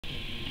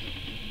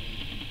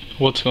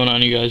What's going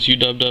on, you guys?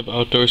 UW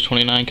Outdoors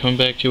 29 coming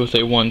back to you with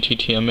a 1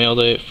 TTM mail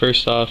day.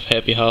 First off,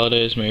 happy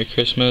holidays, Merry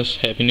Christmas,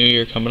 Happy New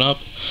Year coming up.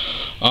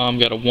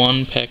 Got a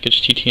 1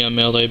 package TTM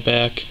mail day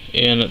back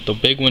in the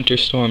big winter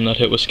storm that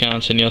hit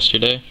Wisconsin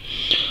yesterday.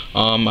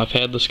 I've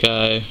had this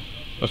guy,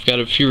 I've got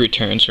a few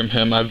returns from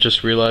him. I've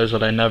just realized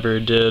that I never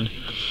did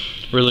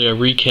really a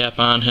recap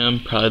on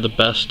him. Probably the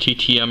best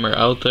TTMer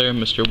out there,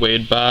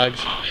 Mr.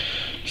 Boggs.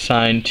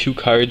 Signed 2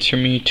 cards for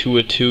me, 2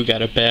 of 2,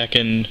 got it back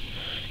in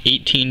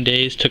 18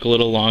 days. Took a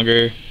little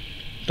longer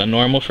than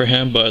normal for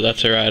him, but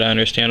that's alright. I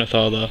understand with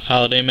all the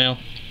holiday mail.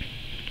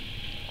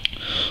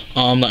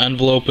 The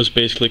envelope was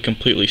basically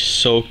completely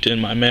soaked in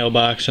my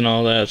mailbox and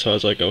all that, so I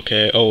was like,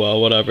 okay, oh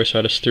well, whatever, so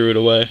I just threw it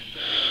away.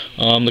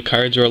 The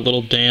cards were a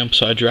little damp,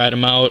 so I dried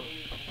them out.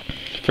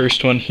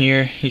 First one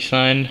here he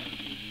signed,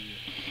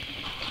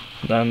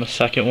 then the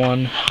second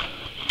one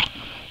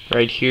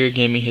right here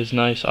gave me his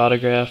nice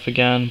autograph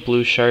again,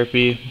 blue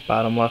Sharpie,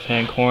 bottom left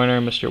hand corner,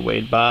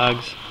 Mr.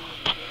 Boggs.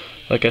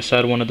 Like I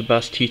said, one of the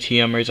best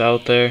TTMers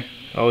out there.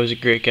 Always a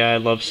great guy. I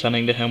love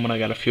sending to him when I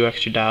got a few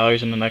extra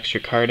dollars and an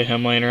extra card to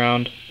him laying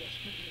around.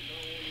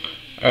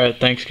 Alright,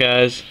 thanks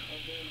guys.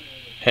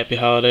 Happy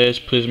holidays.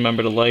 Please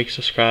remember to like,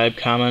 subscribe,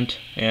 comment,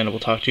 and we'll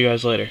talk to you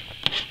guys later.